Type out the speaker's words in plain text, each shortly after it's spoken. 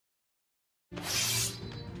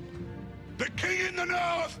The king in the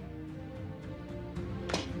north!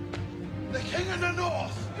 The king in the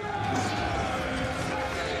north!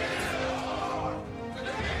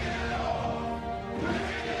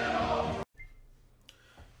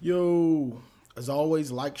 Yo, as always,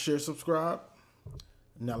 like, share, subscribe.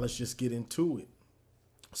 Now let's just get into it.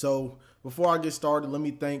 So before I get started, let me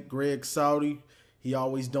thank Greg Saudi. He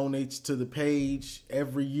always donates to the page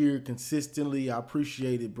every year consistently. I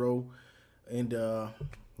appreciate it, bro. And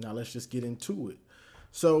now let's just get into it.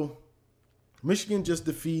 So Michigan just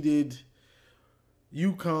defeated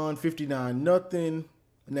Uconn 59-0.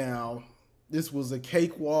 Now, this was a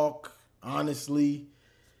cakewalk, honestly.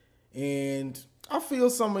 And I feel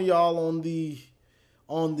some of y'all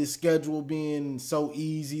on the schedule being so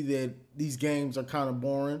easy that these games are kind of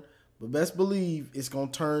boring. But best believe it's going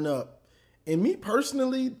to turn up. And me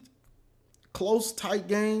personally, close, tight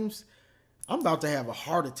games, I'm about to have a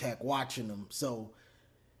heart attack watching them. So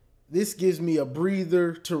this gives me a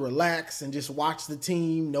breather to relax and just watch the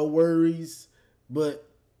team. No worries. But,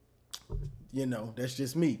 you know, that's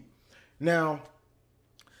just me. Now,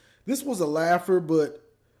 this was a laugher, but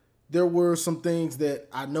there were some things that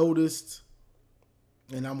I noticed,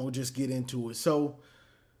 and I'm going to just get into it. So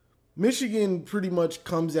Michigan pretty much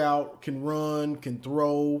comes out, can run, can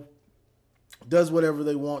throw, does whatever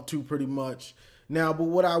they want to pretty much. Now, but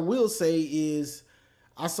what I will say is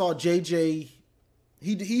I saw JJ,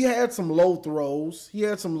 he had some low throws. He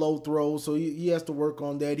had some low throws, so he has to work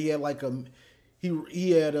on that. He had like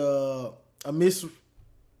he had a miss,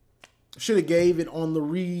 should have gave it on the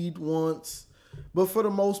read once. But for the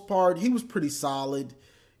most part, he was pretty solid.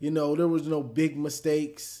 You know, there was no big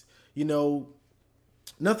mistakes. You know,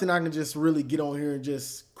 nothing I can just really get on here and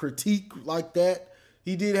just critique like that.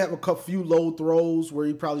 He did have a few low throws where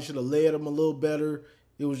he probably should have led them a little better.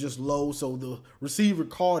 It was just low, so the receiver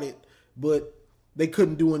caught it, but they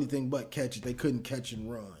couldn't do anything but catch it. They couldn't catch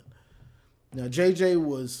and run. Now, JJ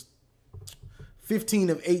was 15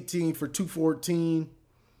 of 18 for 214.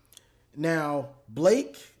 Now,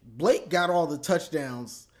 Blake got all the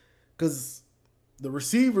touchdowns because the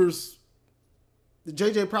receivers, the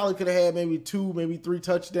JJ probably could have had maybe 2, maybe 3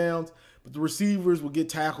 touchdowns, but the receivers would get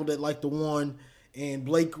tackled at like the 1, and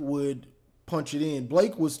Blake would punch it in.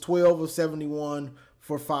 Blake was 12 of 71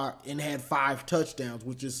 for 5 and had 5 touchdowns,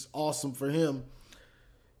 which is awesome for him.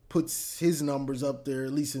 Puts his numbers up there,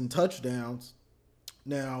 at least in touchdowns.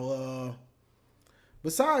 Now,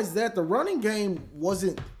 besides that, the running game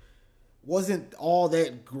wasn't all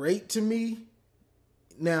that great to me.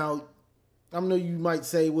 Now, I know you might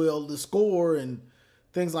say, well, the score and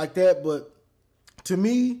things like that, but to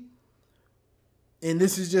me, and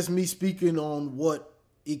this is just me speaking on what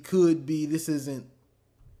it could be, this isn't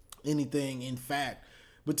anything in fact,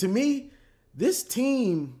 but to me, this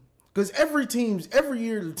team, because every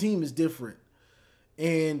year the team is different,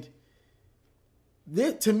 and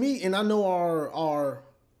that to me, and I know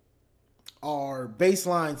our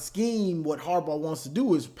baseline scheme, what Harbaugh wants to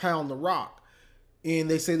do is pound the rock. And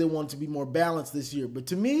they say they want it to be more balanced this year. But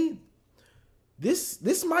to me,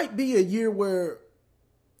 this might be a year where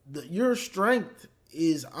your strength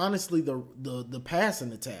is honestly the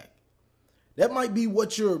passing attack. That might be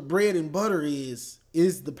what your bread and butter is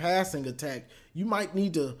the passing attack. You might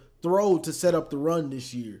need to throw to set up the run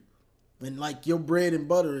this year. And like your bread and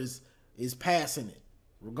butter is passing it.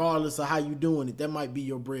 Regardless of how you're doing it, that might be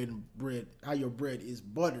your how your bread is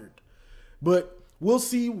buttered. But we'll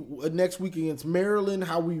see next week against Maryland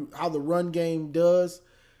how the run game does.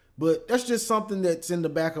 But that's just something that's in the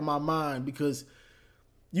back of my mind, because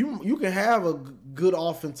you can have a good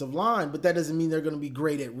offensive line, but that doesn't mean they're going to be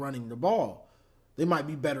great at running the ball. They might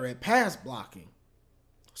be better at pass blocking.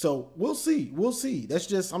 So we'll see.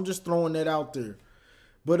 I'm just throwing that out there.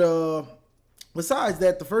 But besides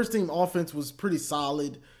that, the first team offense was pretty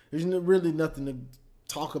solid. There's really nothing to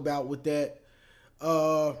talk about with that.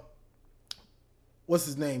 What's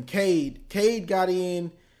his name? Cade got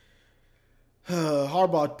in.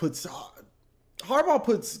 Harbaugh puts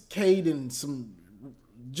Cade in some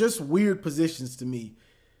just weird positions to me.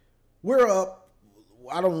 We're up.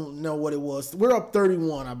 I don't know what it was. We're up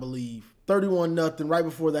 31, I believe. 31-0 right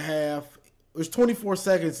before the half. There's 24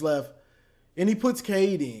 seconds left, and he puts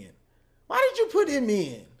Cade in. Why did you put him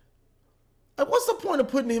in? Like, what's the point of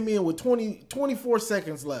putting him in with 24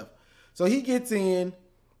 seconds left? So he gets in,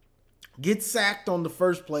 gets sacked on the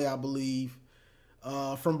first play, I believe,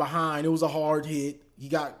 from behind. It was a hard hit.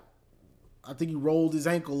 I think he rolled his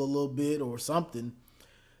ankle a little bit or something.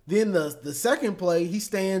 Then the second play, he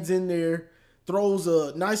stands in there, throws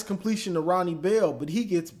a nice completion to Ronnie Bell, but he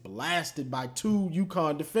gets blasted by 2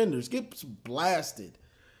 Uconn defenders. Gets blasted.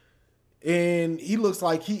 And he looks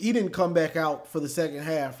like he didn't come back out for the second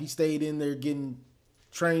half. He stayed in there getting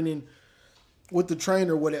training with the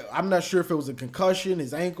trainer. I'm not sure if it was a concussion,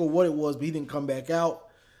 his ankle, what it was, but he didn't come back out.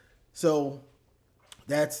 So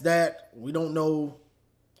that's that. We don't know.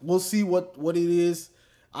 We'll see what it is.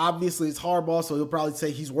 Obviously, it's Harbaugh, so he'll probably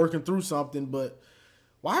say he's working through something. But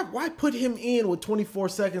why put him in with 24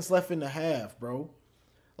 seconds left in the half, bro?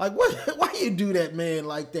 Like, what? Why you do that, man,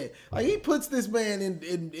 like that? Like, he puts this man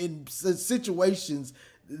in situations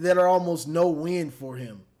that are almost no win for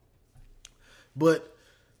him. But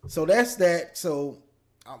so that's that. So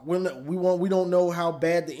we don't know how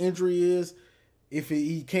bad the injury is. If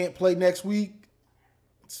he can't play next week,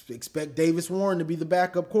 expect Davis Warren to be the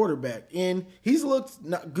backup quarterback, and he's looked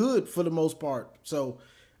not good for the most part. So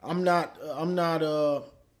I'm not.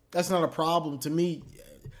 That's not a problem to me.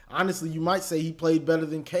 Honestly, you might say he played better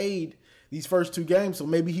than Cade these first two games, so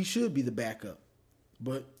maybe he should be the backup.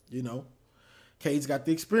 But, Cade's got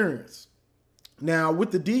the experience. Now,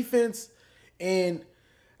 with the defense, and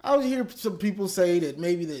I was hear some people say that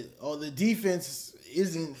maybe the defense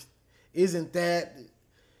isn't that.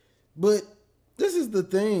 But this is the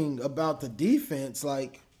thing about the defense.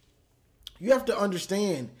 Like, you have to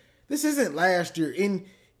understand, this isn't last year. And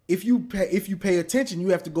if you pay attention, you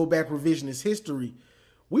have to go back revisionist history.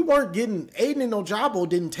 We weren't getting, Aiden and Ojabo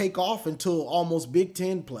didn't take off until almost Big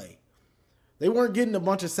Ten play. They weren't getting a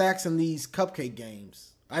bunch of sacks in these cupcake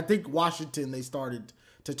games. I think Washington, they started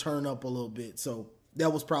to turn up a little bit. So that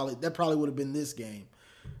probably would have been this game.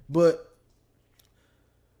 But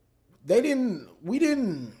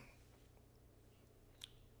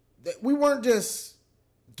we weren't just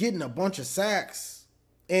getting a bunch of sacks.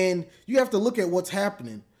 And you have to look at what's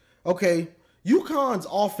happening. Okay, UConn's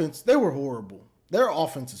offense, they were horrible. Their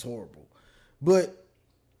offense is horrible. But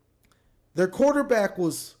their quarterback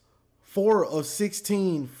was 4 of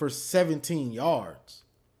 16 for 17 yards.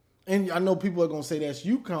 And I know people are going to say that's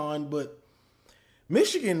UConn, but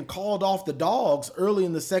Michigan called off the dogs early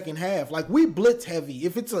in the second half. Like, we blitz heavy.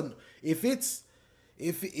 If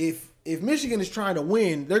Michigan is trying to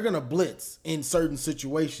win, they're going to blitz in certain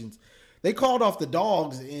situations. They called off the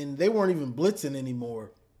dogs and they weren't even blitzing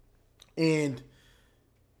anymore. And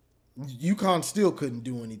UConn still couldn't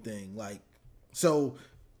do anything. Like, so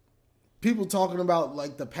people talking about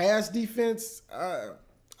like the pass defense, I'll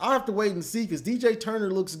have to wait and see, because DJ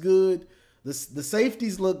Turner looks good, the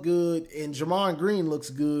safeties look good, and Jamon Green looks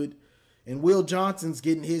good, and Will Johnson's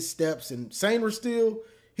getting his steps, and Sainer still,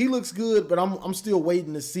 he looks good, but I'm still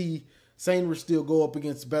waiting to see Sainer still go up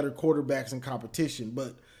against better quarterbacks in competition.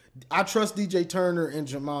 But I trust DJ Turner and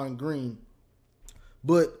Jamon Green.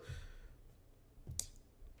 But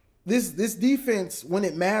this defense, when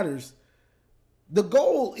it matters, the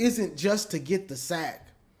goal isn't just to get the sack.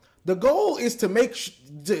 The goal is to make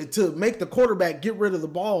the quarterback get rid of the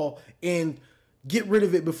ball and get rid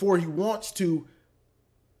of it before he wants to,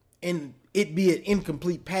 and it be an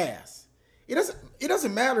incomplete pass. It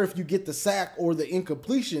doesn't matter if you get the sack or the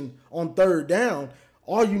incompletion on third down.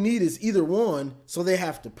 All you need is either one, so they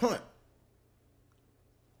have to punt.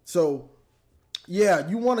 So, yeah,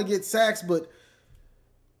 you want to get sacks, but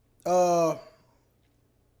UConn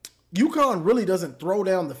really doesn't throw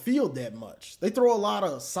down the field that much. They throw a lot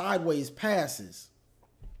of sideways passes.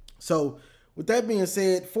 So, with that being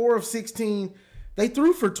said, 4 of 16, they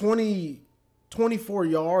threw for 24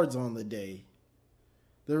 yards on the day.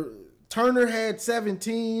 Turner had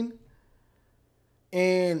 17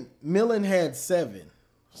 and Millen had 7.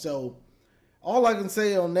 So, all I can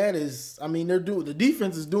say on that is, I mean, the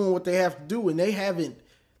defense is doing what they have to do, and they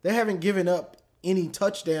haven't given up any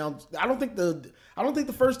touchdowns. I don't think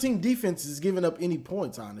the first team defense is giving up any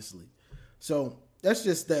points, honestly. So that's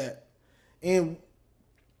just that. And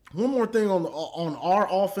one more thing on our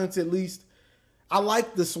offense, at least, I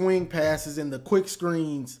like the swing passes and the quick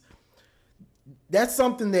screens. That's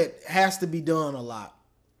something that has to be done a lot.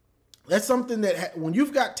 That's something that when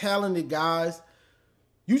you've got talented guys,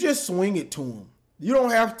 you just swing it to them. You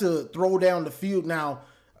don't have to throw down the field. Now,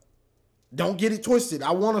 don't get it twisted.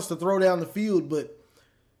 I want us to throw down the field, but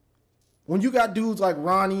when you got dudes like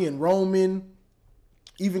Ronnie and Roman,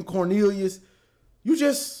 even Cornelius, you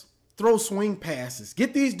just throw swing passes.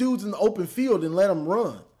 Get these dudes in the open field and let them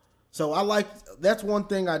run. So that's one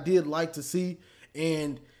thing I did like to see.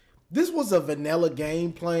 And this was a vanilla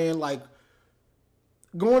game plan. Like,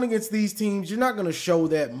 going against these teams, you're not going to show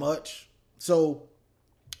that much. So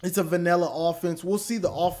it's a vanilla offense. We'll see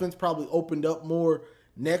the offense probably opened up more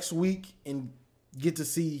next week and get to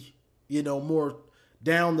see, more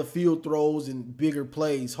down the field throws and bigger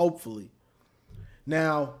plays, hopefully.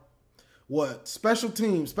 Now, special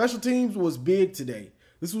teams? Special teams was big today.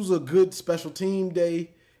 this was a good special team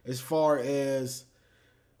day as far as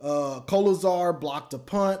Kolazar blocked a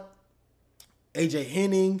punt. AJ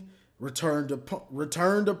Henning returned a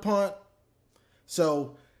punt.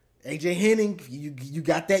 So AJ Henning, you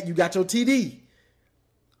got that. You got your TD.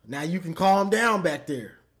 Now you can calm down back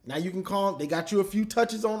there. Now you can calm. They got you a few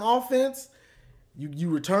touches on offense. You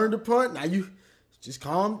returned the punt. Now you just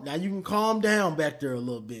calm. Now you can calm down back there a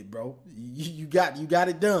little bit, bro. You got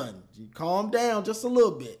it done. You calm down just a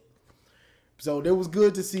little bit. So it was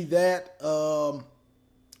good to see that.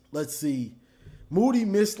 Let's see. Moody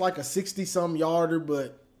missed like a 60-some yarder,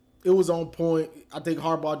 but it was on point. I think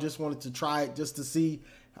Harbaugh just wanted to try it just to see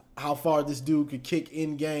how far this dude could kick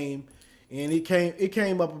in game. And it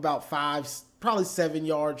came up about 5, probably 7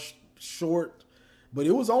 yards short, but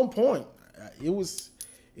it was on point.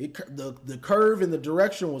 The curve and the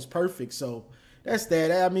direction was perfect. So that's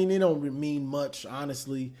that. I mean, it don't mean much,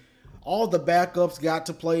 honestly. All the backups got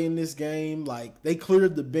to play in this game. Like, they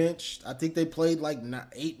cleared the bench. I think they played like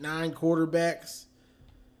 8, 9 quarterbacks.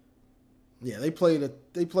 Yeah, they played a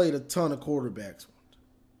ton of quarterbacks.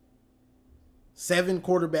 7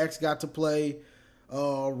 quarterbacks got to play.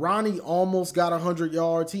 Ronnie almost got 100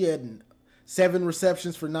 yards. He had 7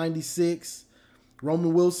 receptions for 96.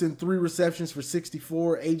 Roman Wilson, 3 receptions for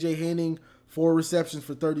 64. AJ Henning, 4 receptions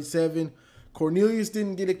for 37. Cornelius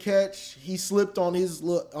didn't get a catch. He slipped on his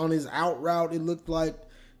out route, it looked like,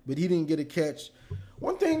 but he didn't get a catch.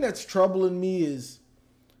 One thing that's troubling me is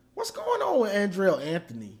what's going on with Andrell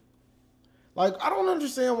Anthony? Like, I don't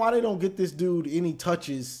understand why they don't get this dude any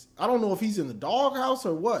touches. I don't know if he's in the doghouse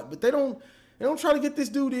or what, but they don't try to get this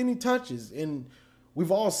dude any touches. And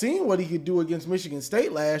we've all seen what he could do against Michigan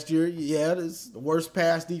State last year. Yeah, it's the worst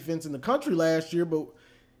pass defense in the country last year, but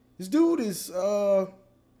this dude is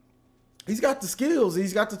he's got the skills,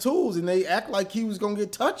 he's got the tools, and they act like he was going to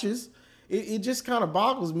get touches. It just kind of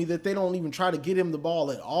boggles me that they don't even try to get him the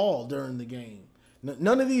ball at all during the game.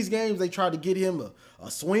 None of these games they try to get him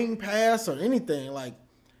a swing pass or anything. Like,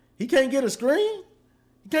 he can't get a screen.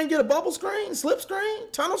 He can't get a bubble screen, slip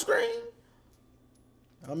screen, tunnel screen.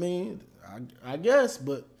 I mean, I guess,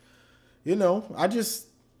 but, I just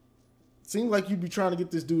seems like you'd be trying to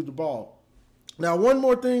get this dude the ball. Now, one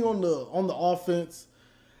more thing on the offense.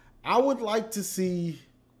 I would like to see,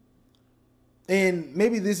 and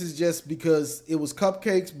maybe this is just because it was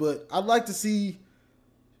cupcakes, but I'd like to see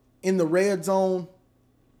in the red zone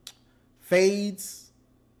fades,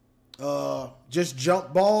 just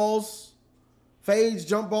jump balls,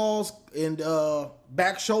 and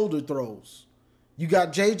back shoulder throws. You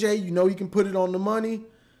got JJ, you can put it on the money.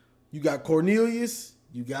 You got Cornelius.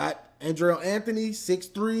 You got Andrell Anthony,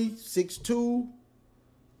 6'3", 6'2".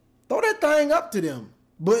 Throw that thing up to them.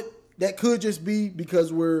 But that could just be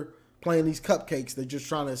because we're playing these cupcakes. They're just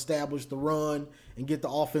trying to establish the run and get the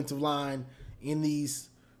offensive line in these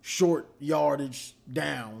short yardage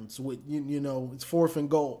downs. With it's 4th and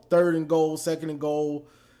goal, 3rd and goal, 2nd and goal.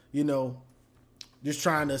 Just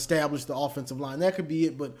trying to establish the offensive line. That could be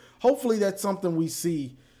it, but hopefully that's something we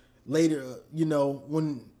see later,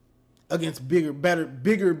 when against bigger,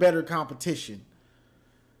 better competition.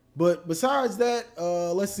 But besides that,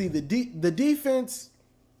 let's see the defense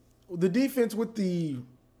with the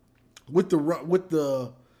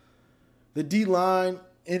D line,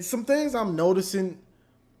 and some things I'm noticing.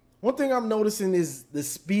 One thing I'm noticing is the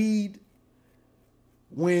speed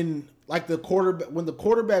when the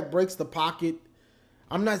quarterback breaks the pocket.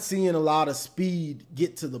 I'm not seeing a lot of speed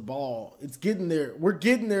get to the ball. It's getting there. We're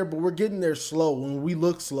getting there, but we're getting there slow, and we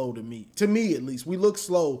look slow to me. To me, at least, we look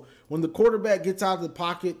slow. When the quarterback gets out of the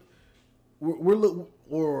pocket,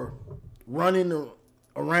 we're running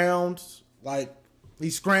around like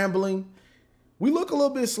he's scrambling. We look a little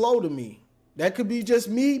bit slow to me. That could be just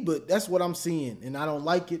me, but that's what I'm seeing, and I don't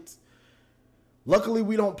like it. Luckily,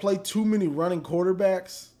 we don't play too many running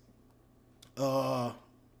quarterbacks.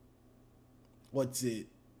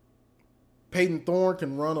 Peyton Thorne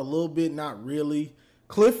can run a little bit, not really.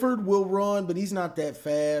 Clifford will run, but he's not that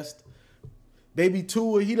fast. Baby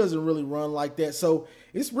Tua, he doesn't really run like that. So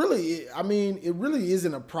it really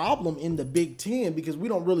isn't a problem in the Big Ten because we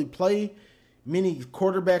don't really play many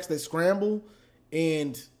quarterbacks that scramble,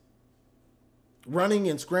 and running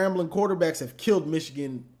and scrambling quarterbacks have killed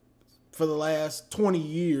Michigan for the last 20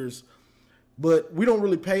 years. But we don't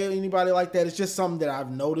really pay anybody like that. It's just something that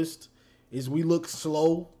I've noticed is we look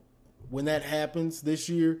slow when that happens this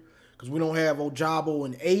year because we don't have Ojabo,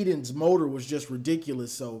 and Aiden's motor was just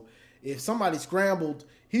ridiculous. So if somebody scrambled,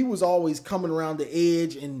 he was always coming around the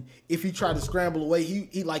edge, and if he tried to scramble away,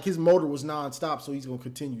 he like his motor was nonstop, so he's going to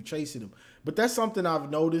continue chasing him. But that's something I've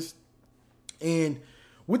noticed. And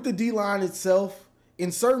with the D-line itself,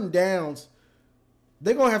 in certain downs,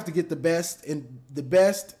 they're gonna have to get the best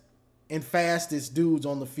and fastest dudes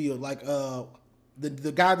on the field. Like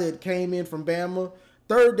the guy that came in from Bama,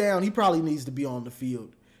 third down, he probably needs to be on the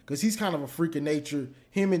field because he's kind of a freak of nature.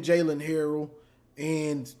 Him and Jalen Harrell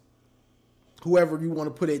and whoever you want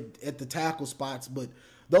to put at the tackle spots, but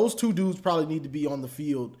those two dudes probably need to be on the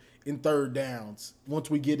field in third downs once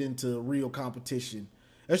we get into real competition.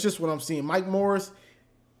 That's just what I'm seeing. Mike Morris,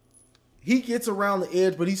 he gets around the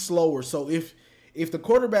edge, but he's slower. So if the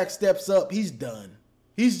quarterback steps up, he's done.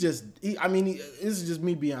 This is just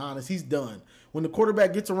me being honest. He's done. When the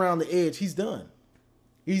quarterback gets around the edge, he's done.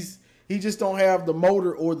 He just don't have the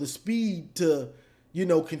motor or the speed to,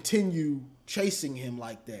 continue chasing him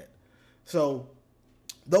like that. So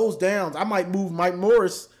those downs, I might move Mike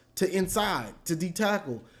Morris to inside, to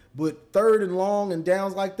D-tackle. But third and long and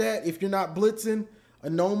downs like that, if you're not blitzing,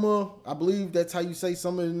 Anoma, I believe that's how you say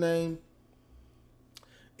some of the name,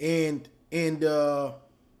 and Jalen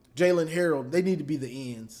Harrell, they need to be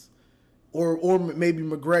the ends. Or maybe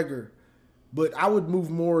McGregor. But I would move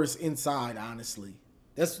Morris inside, honestly.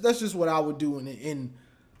 That's just what I would do. In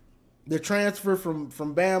the transfer from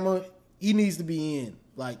Bama, he needs to be in.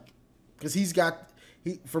 Because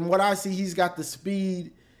from what I see, he's got the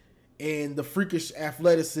speed and the freakish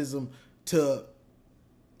athleticism to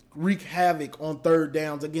wreak havoc on third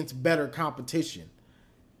downs against better competition.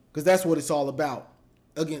 Because that's what it's all about.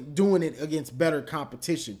 Again, doing it against better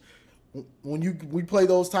competition. When we play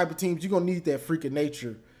those type of teams, you're going to need that freak of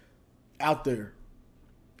nature out there.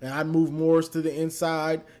 And I'd move Morris to the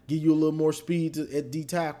inside, give you a little more speed at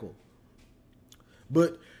D-tackle.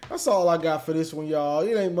 But that's all I got for this one, y'all.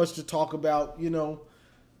 It ain't much to talk about,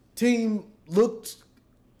 Team looked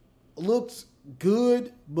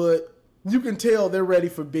good, but you can tell they're ready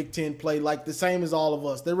for Big Ten play, like the same as all of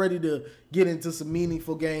us. They're ready to get into some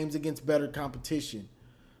meaningful games against better competition.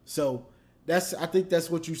 So I think that's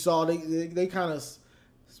what you saw. They kind of,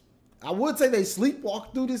 I would say they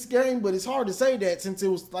sleepwalked through this game, but it's hard to say that since it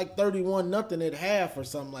was like 31-0 at half or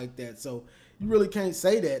something like that. So you really can't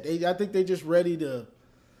say that. I think they're just ready to.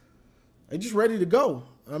 They're just ready to go.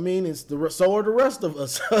 I mean, so are the rest of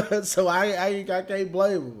us. So I can't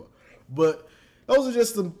blame them. But those are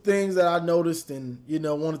just some things that I noticed and,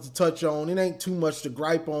 wanted to touch on. It ain't too much to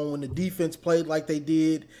gripe on when the defense played like they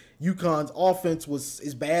did. Uconn's offense was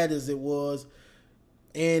as bad as it was.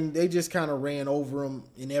 And they just kind of ran over them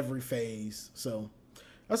in every phase. So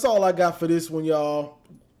that's all I got for this one, y'all.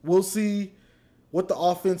 We'll see what the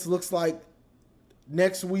offense looks like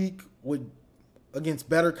next week against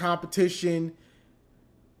better competition.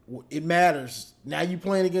 It matters. Now you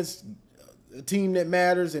playing against a team that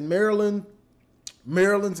matters. And Maryland's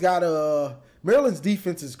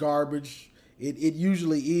defense is garbage. It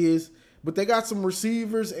usually is. But they got some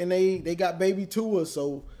receivers and they got Baby Tua.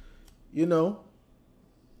 So,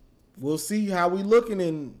 we'll see how we looking.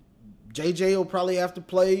 And JJ will probably have to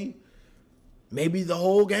play maybe the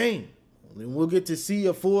whole game. And we'll get to see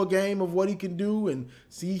a full game of what he can do and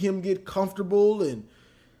see him get comfortable and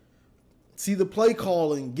see the play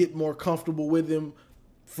calling get more comfortable with him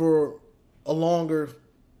for a longer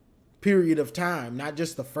period of time, not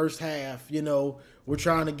just the first half. We're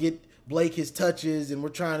trying to get Blake his touches and we're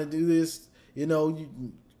trying to do this. In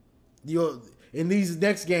these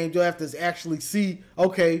next games, you'll have to actually see,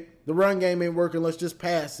 okay, the run game ain't working, let's just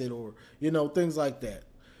pass it, or, things like that.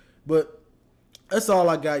 But that's all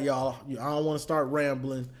I got, y'all. I don't want to start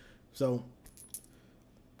rambling. So,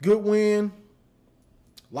 good win.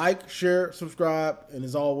 Like, share, subscribe, and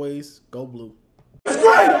as always, go blue. It's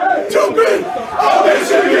great to be a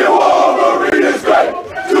Michigan Wolverine. It's great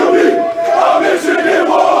to be a Michigan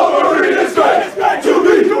Wolverine.